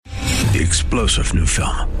The explosive new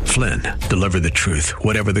film, Flynn, deliver the truth,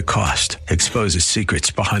 whatever the cost. Exposes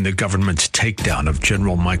secrets behind the government's takedown of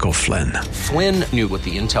General Michael Flynn. Flynn knew what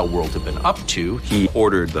the intel world had been up to. He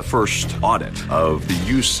ordered the first audit of the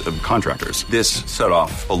use of contractors. This set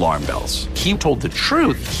off alarm bells. He told the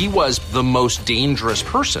truth. He was the most dangerous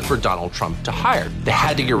person for Donald Trump to hire. They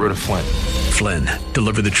had to get rid of Flynn. Flynn,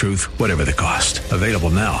 deliver the truth, whatever the cost. Available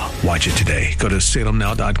now. Watch it today. Go to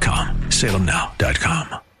salemnow.com.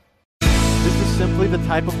 salemnow.com. This is simply the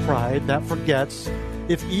type of pride that forgets,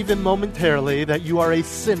 if even momentarily, that you are a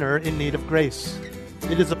sinner in need of grace.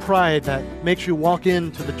 It is a pride that makes you walk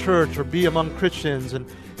into the church or be among Christians and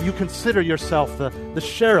you consider yourself the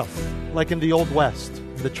sheriff, like in the Old West.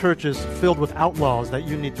 The church is filled with outlaws that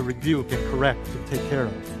you need to rebuke and correct and take care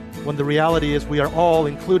of. When the reality is we are all,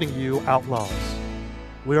 including you, outlaws.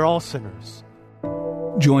 We are all sinners.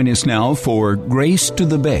 Join us now for Grace to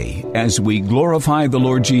the Bay as we glorify the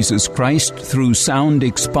Lord Jesus Christ through sound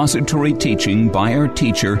expository teaching by our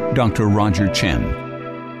teacher, Dr. Roger Chen.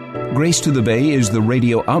 Grace to the Bay is the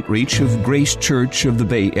radio outreach of Grace Church of the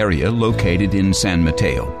Bay Area located in San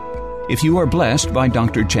Mateo. If you are blessed by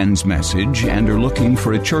Dr. Chen's message and are looking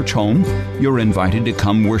for a church home, you're invited to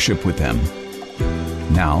come worship with them.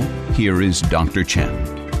 Now, here is Dr.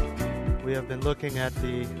 Chen. We have been looking at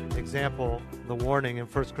the example, the warning in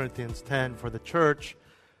 1 Corinthians 10 for the church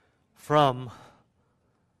from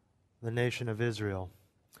the nation of Israel.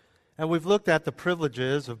 And we've looked at the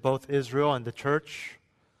privileges of both Israel and the church.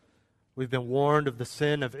 We've been warned of the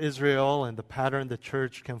sin of Israel and the pattern the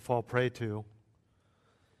church can fall prey to.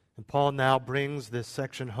 And Paul now brings this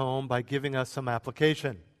section home by giving us some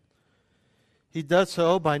application. He does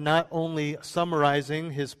so by not only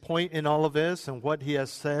summarizing his point in all of this and what he has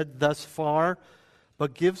said thus far,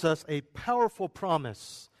 but gives us a powerful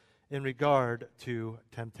promise in regard to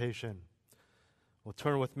temptation. Well,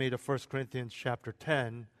 turn with me to 1 Corinthians chapter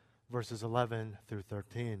 10, verses 11 through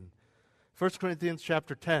 13. 1 Corinthians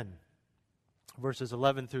chapter 10, verses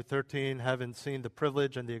 11 through 13, having seen the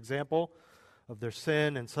privilege and the example of their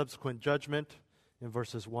sin and subsequent judgment in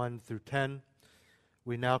verses 1 through 10,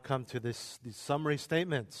 we now come to these summary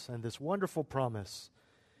statements and this wonderful promise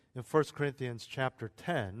in 1 Corinthians chapter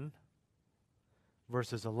 10,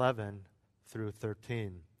 verses 11 through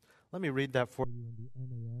 13. Let me read that for you in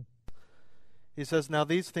the MAS. He says, "Now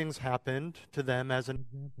these things happened to them as an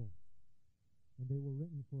example, and they were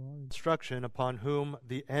written for our instruction, upon whom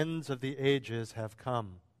the ends of the ages have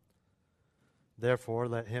come. Therefore,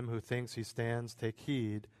 let him who thinks he stands take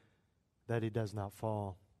heed that he does not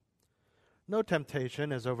fall. No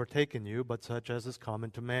temptation has overtaken you, but such as is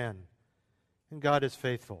common to man. And God is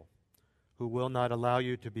faithful, who will not allow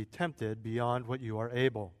you to be tempted beyond what you are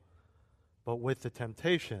able, but with the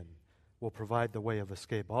temptation will provide the way of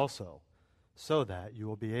escape also, so that you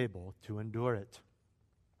will be able to endure it."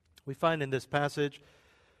 We find in this passage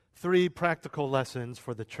 3 practical lessons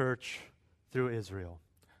for the church through Israel.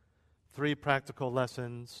 3 practical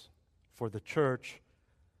lessons for the church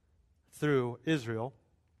through Israel,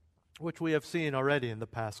 which we have seen already in the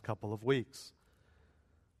past couple of weeks.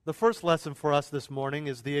 The first lesson for us this morning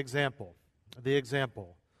is the example. The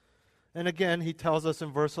example. And again, he tells us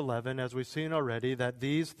in verse 11, as we've seen already, that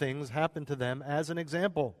these things happened to them as an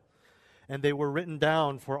example. And they were written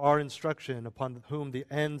down for our instruction, upon whom the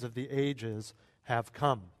ends of the ages have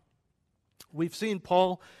come. We've seen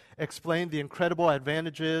Paul explain the incredible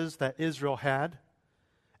advantages that Israel had,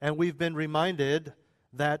 and we've been reminded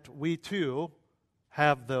that we too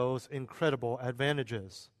have those incredible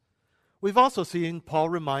advantages. We've also seen Paul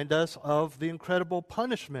remind us of the incredible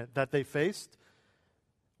punishment that they faced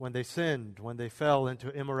when they sinned, when they fell into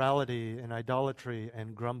immorality and idolatry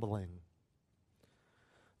and grumbling.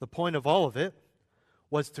 The point of all of it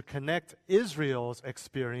was to connect Israel's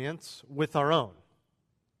experience with our own.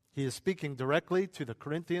 He is speaking directly to the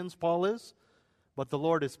Corinthians, Paul is, but the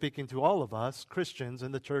Lord is speaking to all of us, Christians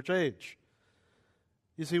in the church age.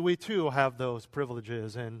 You see, we too have those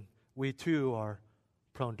privileges, and we too are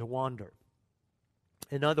prone to wander.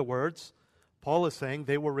 In other words, Paul is saying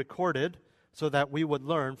they were recorded so that we would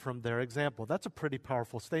learn from their example. That's a pretty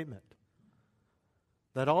powerful statement.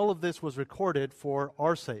 That all of this was recorded for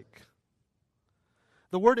our sake.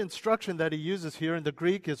 The word instruction that he uses here in the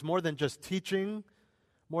Greek is more than just teaching,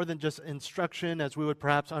 more than just instruction as we would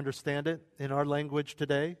perhaps understand it in our language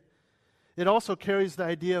today. It also carries the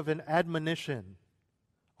idea of an admonition,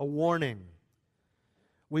 a warning.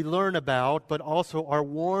 We learn about, but also are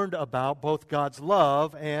warned about both God's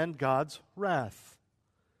love and God's wrath.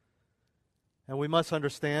 And we must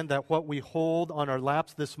understand that what we hold on our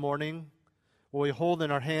laps this morning, what we hold in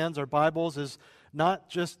our hands, our Bibles, is not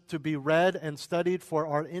just to be read and studied for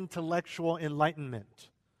our intellectual enlightenment,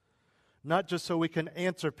 not just so we can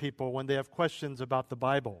answer people when they have questions about the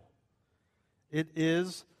Bible. It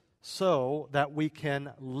is so that we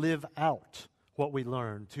can live out what we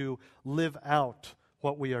learn, to live out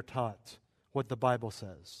what we are taught, what the Bible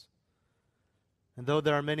says. And though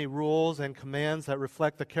there are many rules and commands that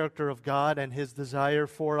reflect the character of God and His desire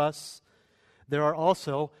for us, there are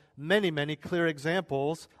also many, many clear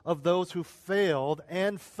examples of those who failed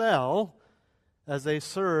and fell as they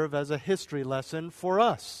serve as a history lesson for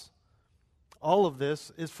us. All of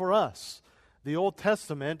this is for us. The Old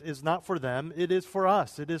Testament is not for them, it is for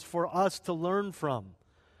us. It is for us to learn from.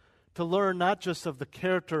 To learn not just of the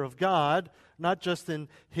character of God, not just in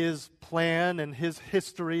His plan and His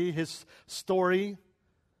history, His story,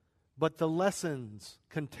 but the lessons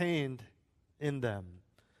contained in them.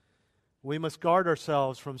 We must guard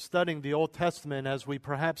ourselves from studying the Old Testament as we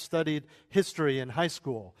perhaps studied history in high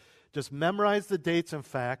school. Just memorize the dates and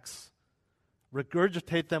facts,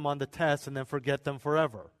 regurgitate them on the test, and then forget them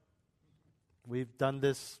forever. We've done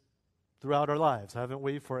this throughout our lives, haven't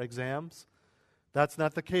we, for exams? That's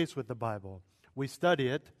not the case with the Bible. We study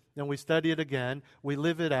it, then we study it again, we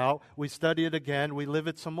live it out, we study it again, we live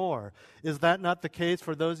it some more. Is that not the case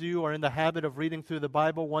for those of you who are in the habit of reading through the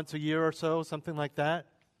Bible once a year or so, something like that?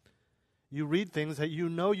 You read things that you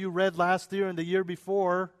know you read last year and the year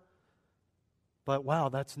before, but wow,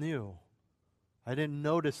 that's new. I didn't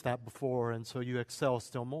notice that before, and so you excel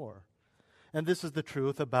still more. And this is the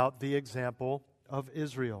truth about the example of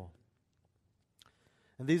Israel.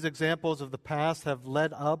 And these examples of the past have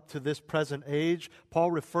led up to this present age.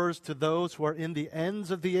 Paul refers to those who are in the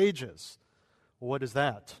ends of the ages. Well, what is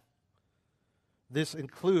that? This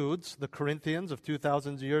includes the Corinthians of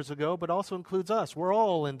 2,000 years ago, but also includes us. We're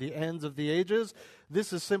all in the ends of the ages.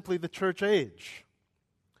 This is simply the church age.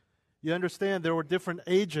 You understand there were different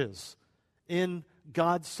ages in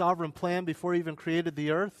God's sovereign plan before He even created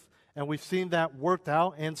the earth, and we've seen that worked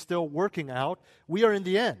out and still working out. We are in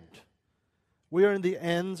the end. We are in the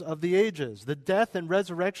ends of the ages. The death and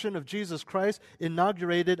resurrection of Jesus Christ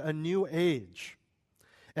inaugurated a new age.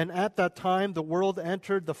 And at that time, the world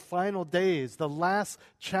entered the final days, the last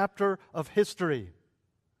chapter of history.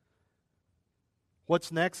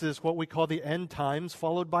 What's next is what we call the end times,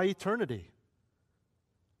 followed by eternity.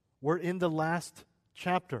 We're in the last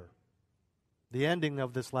chapter, the ending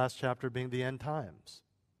of this last chapter being the end times.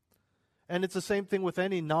 And it's the same thing with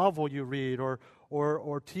any novel you read or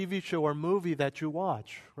TV show or movie that you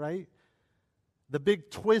watch, right? The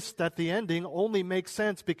big twist at the ending only makes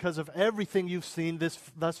sense because of everything you've seen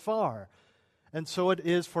thus far. And so it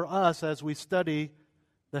is for us as we study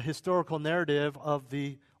the historical narrative of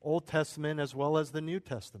the Old Testament as well as the New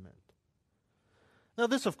Testament. Now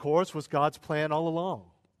this, of course, was God's plan all along.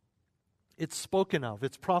 It's spoken of,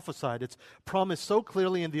 it's prophesied, it's promised so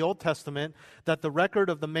clearly in the Old Testament that the record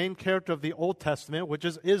of the main character of the Old Testament, which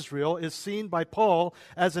is Israel, is seen by Paul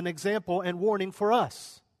as an example and warning for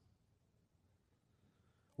us.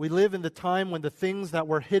 We live in the time when the things that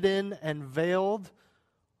were hidden and veiled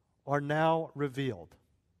are now revealed.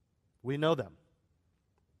 We know them.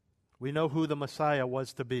 We know who the Messiah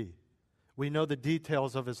was to be. We know the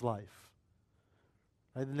details of His life.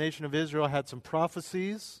 Right? The nation of Israel had some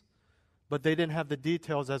prophecies, but they didn't have the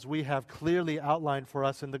details as we have clearly outlined for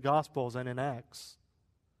us in the Gospels and in Acts.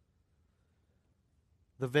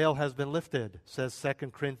 The veil has been lifted, says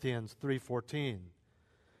 2 Corinthians 3:14.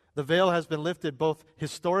 The veil has been lifted both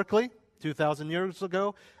historically, 2,000 years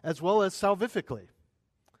ago, as well as salvifically.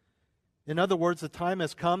 In other words, the time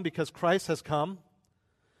has come because Christ has come,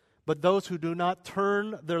 but those who do not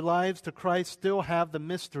turn their lives to Christ still have the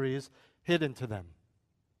mysteries hidden to them.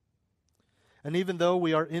 And even though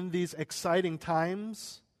we are in these exciting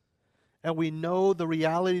times, and we know the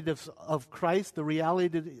reality of Christ, the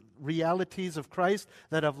realities of Christ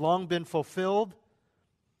that have long been fulfilled,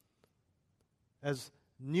 as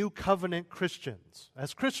New Covenant Christians,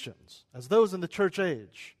 as those in the church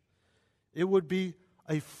age, it would be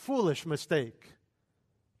a foolish mistake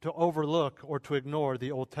to overlook or to ignore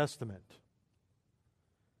the Old Testament.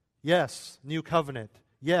 Yes, New Covenant.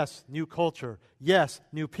 Yes, new culture. Yes,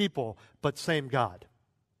 new people, but same God.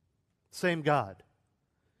 Same God.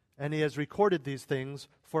 And He has recorded these things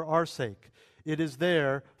for our sake. It is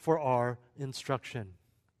there for our instruction.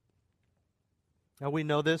 Now we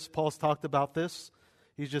know this. Paul's talked about this.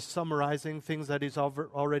 He's just summarizing things that he's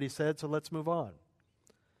already said, so let's move on.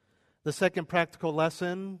 The second practical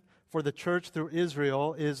lesson for the church through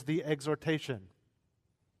Israel is the exhortation.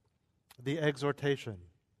 The exhortation.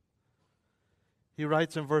 He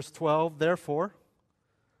writes in verse 12, "Therefore,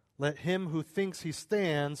 let him who thinks he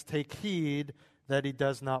stands take heed that he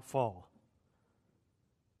does not fall.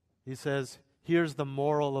 He says, here's the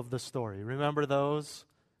moral of the story. Remember those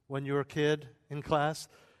when you were a kid in class?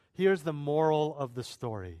 Here's the moral of the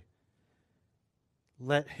story.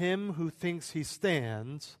 Let him who thinks he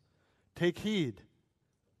stands take heed,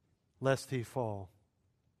 lest he fall.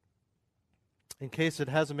 In case it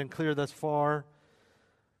hasn't been clear thus far,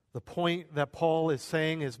 the point that Paul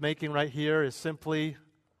is making right here is simply,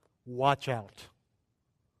 watch out.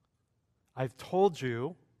 I've told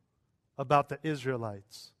you about the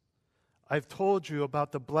Israelites. I've told you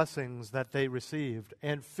about the blessings that they received,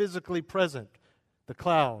 and physically present, the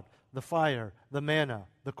cloud, the fire, the manna,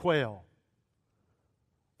 the quail,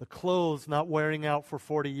 the clothes not wearing out for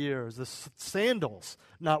 40 years, the sandals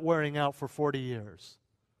not wearing out for 40 years.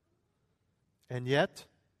 And yet,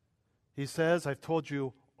 he says, I've told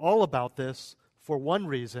you all about this for one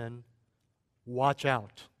reason: watch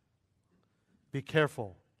out. Be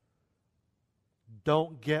careful.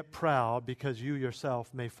 Don't get proud, because you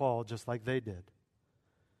yourself may fall just like they did.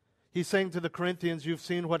 He's saying to the Corinthians, you've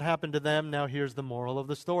seen what happened to them, now here's the moral of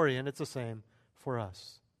the story, and it's the same for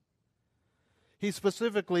us. He's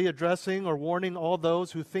specifically addressing or warning all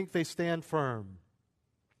those who think they stand firm.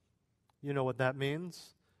 You know what that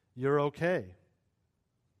means? You're okay.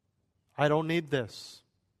 I don't need this.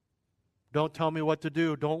 Don't tell me what to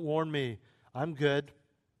do. Don't warn me. I'm good.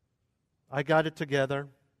 I got it together.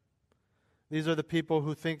 These are the people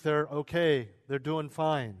who think they're okay. They're doing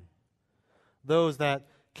fine. Those that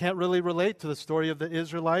can't really relate to the story of the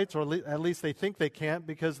Israelites, or at least they think they can't,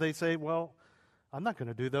 because they say, well, I'm not going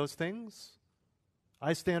to do those things.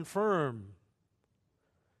 I stand firm.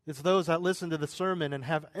 It's those that listen to the sermon and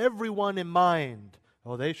have everyone in mind.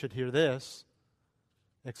 Oh, they should hear this,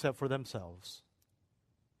 except for themselves.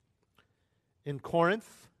 In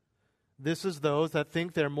Corinth, this is those that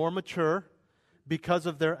think they're more mature because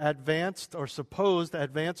of their advanced or supposed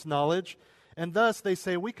advanced knowledge, and thus they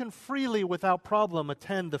say we can freely, without problem,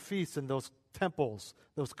 attend the feasts in those temples,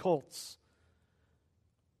 those cults,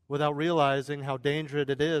 without realizing how dangerous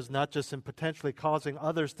it is, not just in potentially causing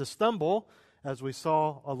others to stumble, as we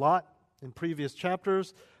saw a lot in previous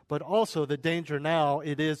chapters, but also the danger now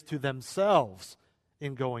it is to themselves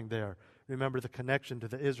in going there. Remember the connection to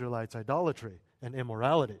the Israelites' idolatry and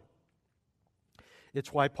immorality.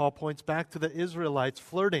 It's why Paul points back to the Israelites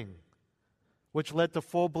flirting, which led to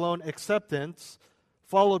full-blown acceptance,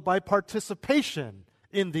 followed by participation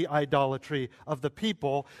in the idolatry of the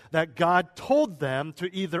people that God told them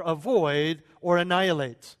to either avoid or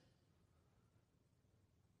annihilate.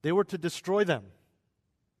 They were to destroy them.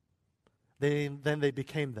 Then they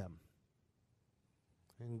became them.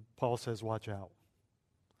 And Paul says, watch out.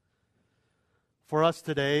 For us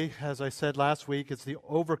today, as I said last week, it's the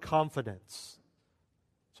overconfidence.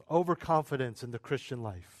 It's overconfidence in the Christian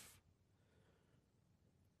life.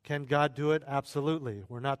 Can God do it? Absolutely.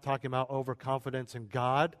 We're not talking about overconfidence in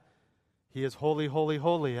God. He is holy, holy,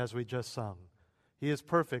 holy, as we just sung. He is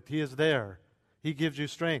perfect. He is there. He gives you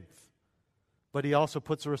strength. But He also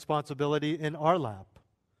puts a responsibility in our lap.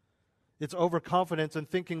 It's overconfidence in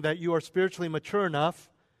thinking that you are spiritually mature enough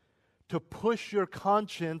to push your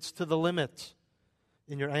conscience to the limit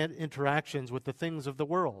in your interactions with the things of the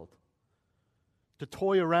world. To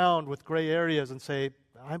toy around with gray areas and say,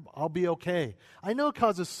 I'll be okay. I know it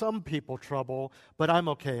causes some people trouble, but I'm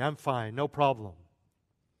okay. I'm fine. No problem.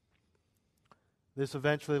 This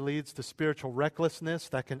eventually leads to spiritual recklessness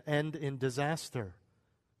that can end in disaster,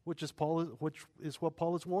 which is what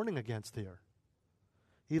Paul is warning against here.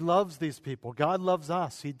 He loves these people. God loves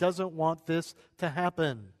us. He doesn't want this to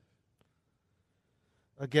happen.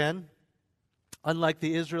 Again, unlike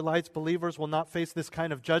the Israelites, believers will not face this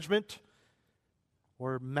kind of judgment,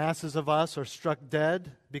 or masses of us are struck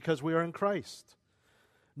dead because we are in Christ.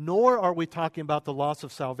 Nor are we talking about the loss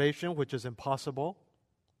of salvation, which is impossible.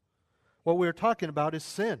 What we're talking about is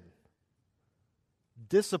sin,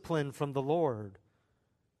 discipline from the Lord.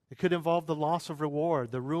 It could involve the loss of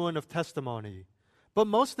reward, the ruin of testimony, but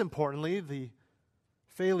most importantly, the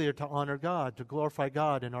failure to honor God, to glorify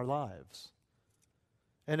God in our lives.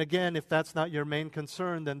 And again, if that's not your main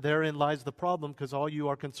concern, then therein lies the problem, because all you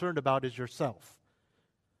are concerned about is yourself.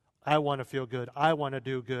 I want to feel good. I want to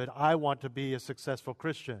do good. I want to be a successful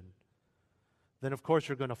Christian. Then, of course,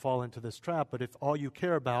 you're going to fall into this trap. But if all you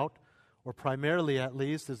care about, or primarily at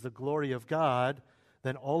least, is the glory of God,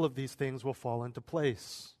 then all of these things will fall into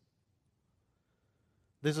place.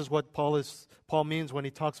 This is what Paul means when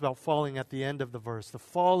he talks about falling at the end of the verse. To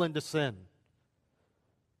fall into sin.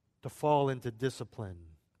 To fall into discipline.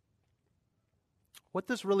 What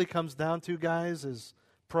this really comes down to, guys, is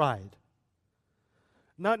pride.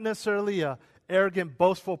 Not necessarily a arrogant,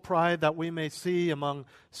 boastful pride that we may see among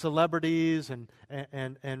celebrities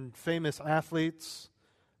and famous athletes,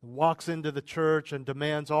 walks into the church and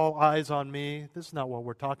demands all eyes on me. This is not what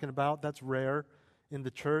we're talking about. That's rare in the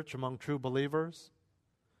church among true believers.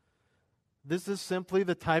 This is simply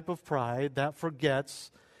the type of pride that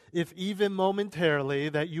forgets, if even momentarily,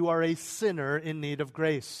 that you are a sinner in need of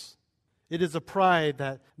grace. It is a pride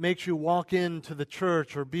that makes you walk into the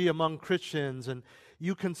church or be among Christians and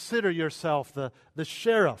you consider yourself the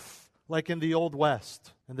sheriff, like in the Old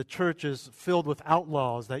West, and the church is filled with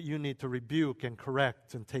outlaws that you need to rebuke and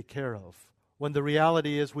correct and take care of. When the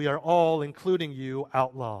reality is we are all, including you,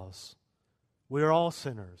 outlaws. We are all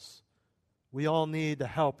sinners. We all need to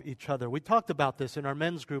help each other. We talked about this in our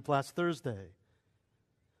men's group last Thursday.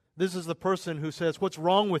 This is the person who says, "What's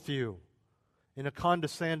wrong with you?" in a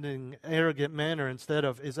condescending, arrogant manner instead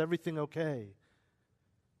of, "Is everything okay?"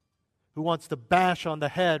 Who wants to bash on the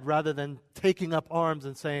head rather than taking up arms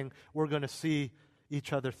and saying, "We're going to see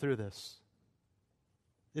each other through this."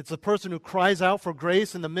 It's the person who cries out for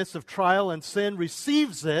grace in the midst of trial and sin,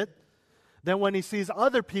 receives it, then when he sees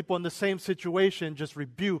other people in the same situation, just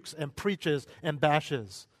rebukes and preaches and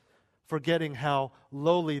bashes, forgetting how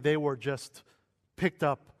lowly they were just picked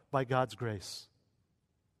up by God's grace.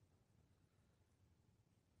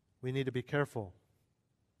 We need to be careful.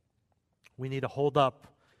 We need to hold up.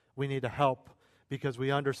 We need to help because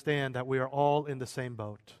we understand that we are all in the same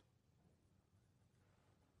boat.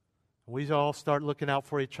 We all start looking out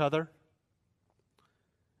for each other.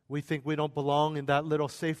 We think we don't belong in that little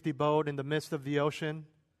safety boat in the midst of the ocean.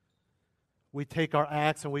 We take our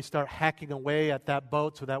axe and we start hacking away at that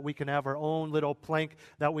boat so that we can have our own little plank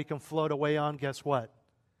that we can float away on. Guess what?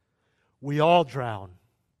 We all drown.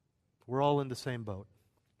 We're all in the same boat.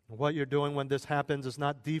 What you're doing when this happens is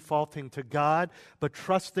not defaulting to God, but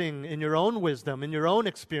trusting in your own wisdom, in your own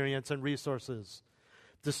experience and resources,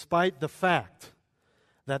 despite the fact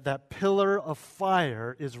that that pillar of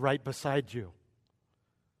fire is right beside you.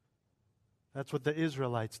 That's what the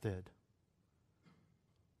Israelites did.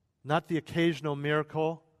 Not the occasional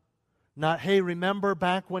miracle. Not, "Hey, remember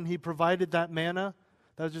back when He provided that manna?"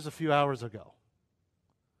 That was just a few hours ago.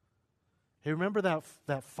 "Hey, remember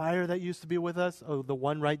that fire that used to be with us? Oh, the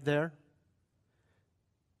one right there?"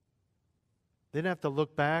 They didn't have to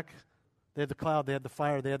look back. They had the cloud, they had the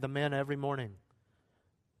fire, they had the manna every morning.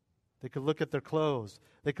 They could look at their clothes.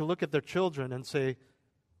 They could look at their children and say,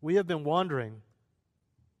 "We have been wandering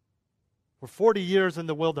for 40 years in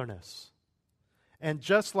the wilderness." And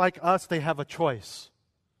just like us, they have a choice.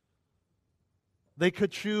 They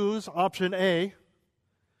could choose option A,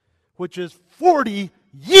 which is 40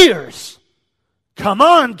 years. Come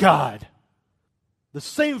on, God. The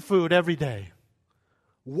same food every day.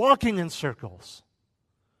 Walking in circles.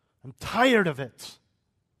 I'm tired of it.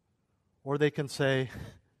 Or they can say,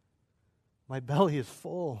 "My belly is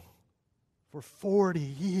full for 40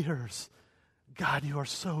 years. God, you are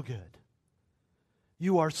so good.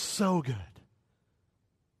 You are so good."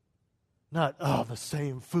 Not, the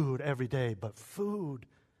same food every day, but food.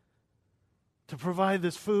 To provide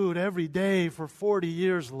this food every day for 40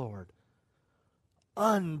 years, Lord.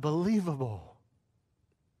 Unbelievable.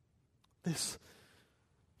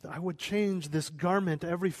 I would change this garment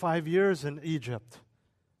every 5 years in Egypt.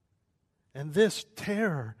 And this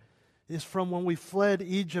terror is from when we fled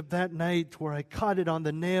Egypt that night where I caught it on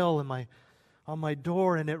the nail on my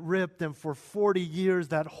door and it ripped, and for 40 years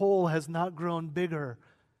that hole has not grown bigger.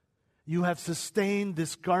 You have sustained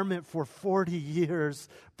this garment for 40 years.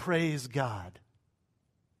 Praise God.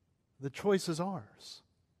 The choice is ours.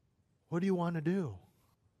 What do you want to do?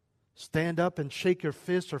 Stand up and shake your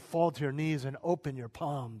fist or fall to your knees and open your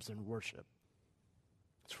palms and worship.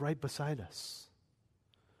 It's right beside us.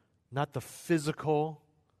 Not the physical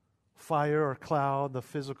fire or cloud, the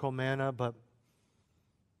physical manna, but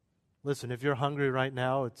listen, if you're hungry right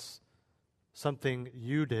now, it's something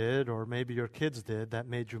you did or maybe your kids did that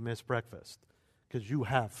made you miss breakfast because you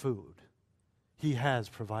have food. He has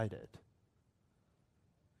provided.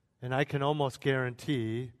 And I can almost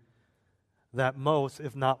guarantee that most,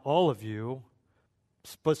 if not all of you,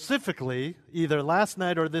 specifically, either last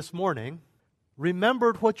night or this morning,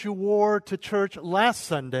 remembered what you wore to church last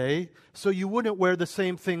Sunday so you wouldn't wear the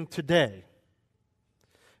same thing today.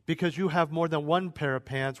 Because you have more than one pair of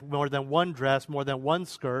pants, more than one dress, more than one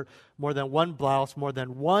skirt, more than one blouse, more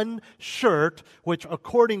than one shirt, which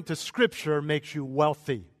according to Scripture makes you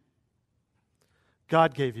wealthy.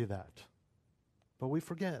 God gave you that. But we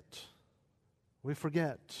forget. We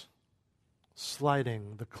forget.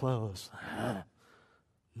 Sliding the clothes.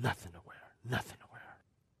 Nothing to wear. Nothing to wear.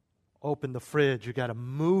 Open the fridge. You got to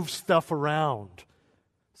move stuff around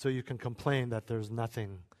so you can complain that there's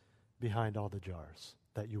nothing behind all the jars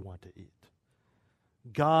that you want to eat.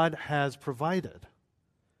 God has provided.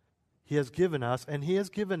 He has given us, and He has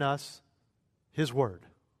given us His Word.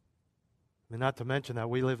 I mean, not to mention that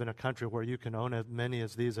we live in a country where you can own as many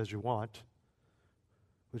as these as you want,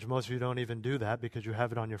 which most of you don't even do that because you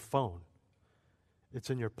have it on your phone. It's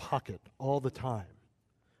in your pocket all the time.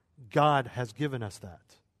 God has given us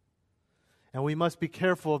that. And we must be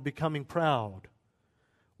careful of becoming proud.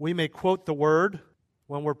 We may quote the Word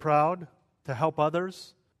when we're proud to help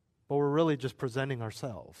others, but we're really just presenting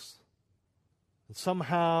ourselves. And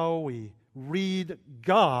somehow we read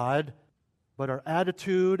God, but our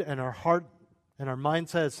attitude and our heart and our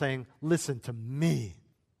mindset is saying, listen to me.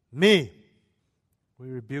 Me. We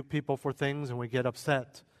rebuke people for things and we get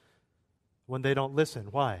upset when they don't listen.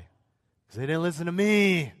 Why? Because they didn't listen to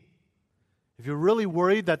me. If you're really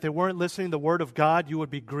worried that they weren't listening to the Word of God, you would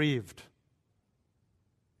be grieved.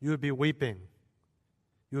 You would be weeping.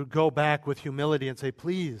 You would go back with humility and say,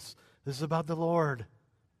 please, this is about the Lord.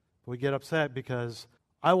 But we get upset because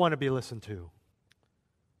I want to be listened to.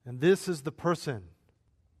 And this is the person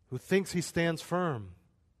who thinks he stands firm,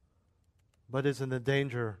 but is in the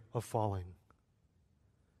danger of falling.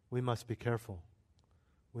 We must be careful.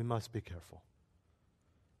 We must be careful.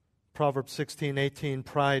 Proverbs 16:18,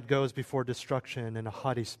 pride goes before destruction and a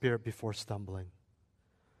haughty spirit before stumbling.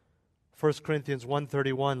 1 Corinthians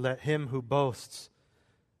 1:31, let him who boasts,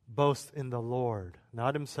 boast in the Lord.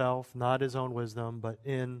 Not himself, not his own wisdom, but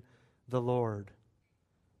in the Lord.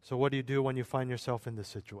 So what do you do when you find yourself in this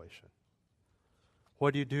situation?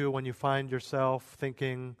 What do you do when you find yourself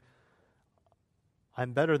thinking,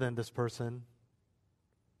 I'm better than this person.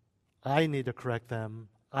 I need to correct them.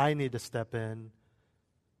 I need to step in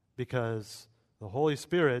because the Holy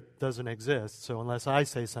Spirit doesn't exist. So unless I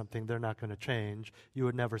say something, they're not going to change. You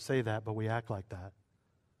would never say that, but we act like that.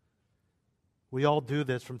 We all do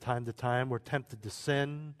this from time to time. We're tempted to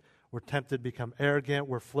sin. We're tempted to become arrogant.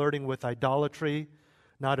 We're flirting with idolatry,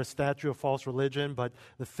 not a statue of false religion, but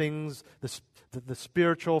the things, the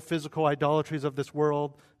spiritual, physical idolatries of this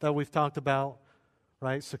world that we've talked about,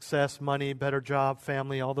 right? Success, money, better job,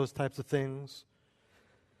 family, all those types of things.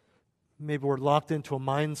 Maybe we're locked into a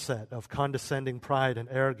mindset of condescending pride and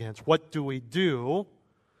arrogance. What do we do?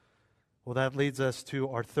 Well, that leads us to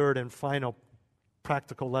our third and final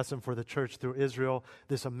practical lesson for the church through Israel,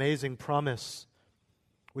 this amazing promise.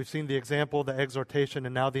 We've seen the example, the exhortation,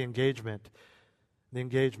 and now the engagement. The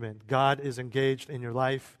engagement. God is engaged in your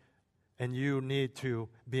life, and you need to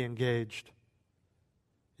be engaged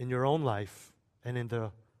in your own life and in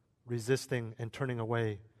the resisting and turning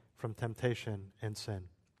away from temptation and sin.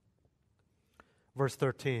 Verse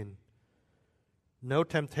 13, no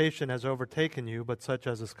temptation has overtaken you, but such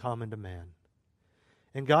as is common to man.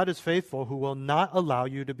 And God is faithful, who will not allow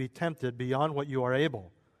you to be tempted beyond what you are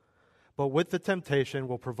able, but with the temptation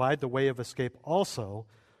will provide the way of escape also,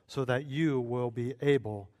 so that you will be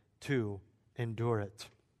able to endure it.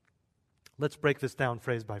 Let's break this down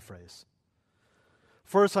phrase by phrase.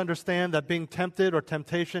 First, understand that being tempted or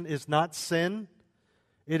temptation is not sin.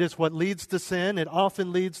 It is what leads to sin. It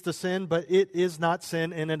often leads to sin, but it is not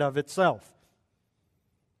sin in and of itself.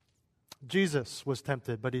 Jesus was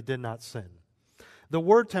tempted, but he did not sin. The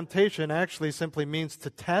word temptation actually simply means to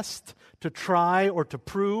test, to try, or to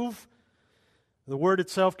prove. The word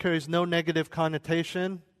itself carries no negative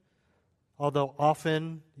connotation, although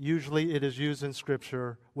often, usually, it is used in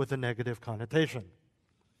Scripture with a negative connotation.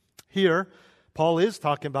 Here, Paul is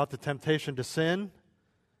talking about the temptation to sin.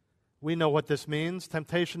 We know what this means.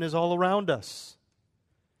 Temptation is all around us.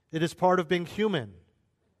 It is part of being human.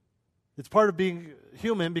 It's part of being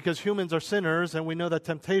human because humans are sinners, and we know that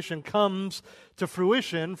temptation comes to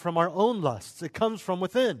fruition from our own lusts. It comes from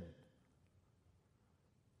within.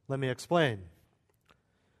 Let me explain.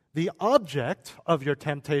 The object of your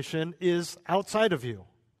temptation is outside of you.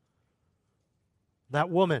 That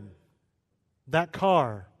woman, that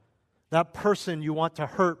car, that person you want to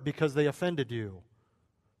hurt because they offended you,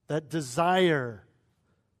 that desire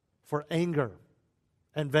for anger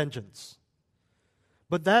and vengeance.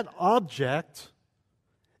 But that object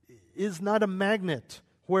is not a magnet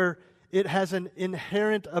where it has an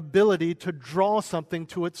inherent ability to draw something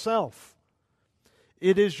to itself.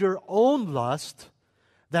 It is your own lust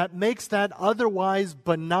that makes that otherwise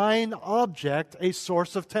benign object a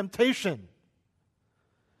source of temptation.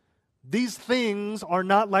 These things are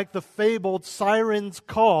not like the fabled siren's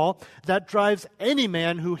call that drives any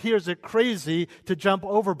man who hears it crazy to jump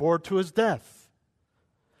overboard to his death.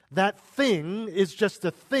 That thing is just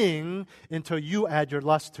a thing until you add your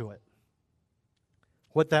lust to it.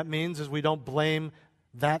 What that means is we don't blame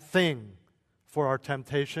that thing for our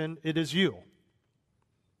temptation, it is you.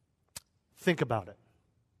 Think about it.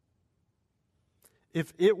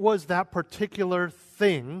 If it was that particular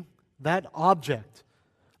thing, that object,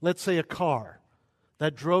 let's say a car,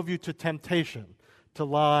 that drove you to temptation, to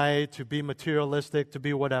lie, to be materialistic, to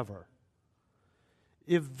be whatever,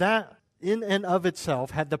 if that in and of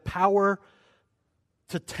itself had the power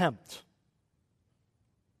to tempt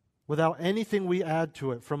without anything we add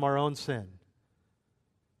to it from our own sin,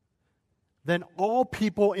 then all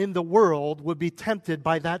people in the world would be tempted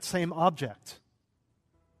by that same object.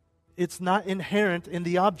 It's not inherent in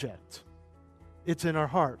the object. It's in our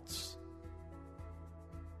hearts.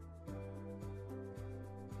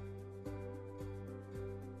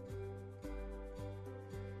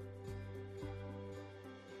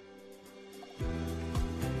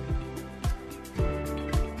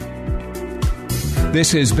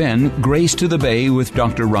 This has been Grace to the Bay with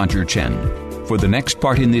Dr. Roger Chen. For the next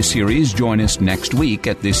part in this series, join us next week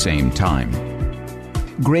at this same time.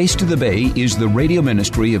 Grace to the Bay is the radio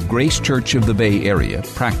ministry of Grace Church of the Bay Area,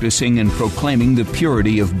 practicing and proclaiming the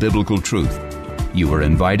purity of biblical truth. You are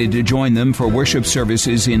invited to join them for worship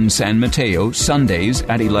services in San Mateo, Sundays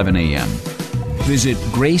at 11 a.m. Visit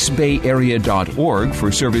gracebayarea.org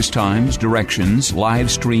for service times, directions,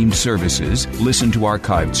 live-streamed services, listen to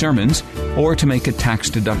archived sermons, or to make a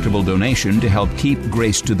tax-deductible donation to help keep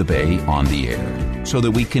Grace to the Bay on the air, so that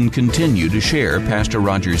we can continue to share Pastor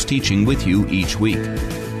Roger's teaching with you each week.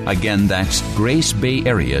 Again, that's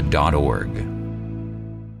gracebayarea.org.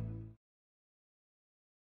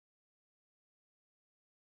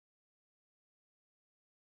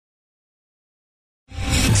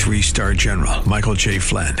 Three-star General Michael J.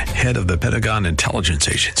 Flynn, head of the Pentagon Intelligence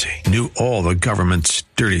Agency, knew all the government's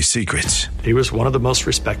dirty secrets. He was one of the most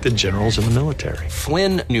respected generals in the military.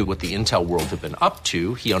 Flynn knew what the intel world had been up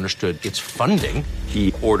to. He understood its funding.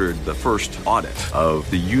 He ordered the first audit of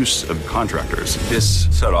the use of contractors. This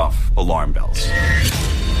set off alarm bells.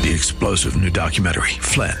 The explosive new documentary,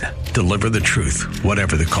 Flynn, Deliver the Truth,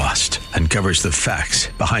 Whatever the Cost, uncovers the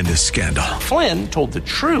facts behind this scandal. Flynn told the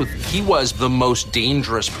truth. He was the most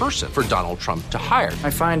dangerous person for Donald Trump to hire. I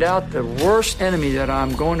find out the worst enemy that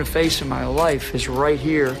I'm going to face in my life is right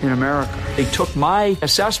here in America. They took my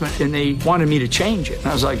assessment and they wanted me to change it. And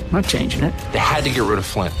I was like, I'm not changing it. They had to get rid of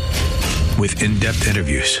Flynn. With in-depth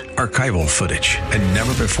interviews, archival footage, and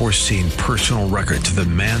never-before-seen personal records of the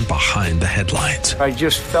man behind the headlines. I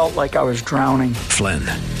just felt like I was drowning. Flynn,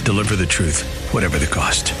 Deliver the Truth, Whatever the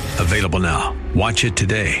Cost. Available now. Watch it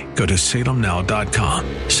today. Go to salemnow.com.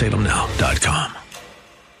 salemnow.com.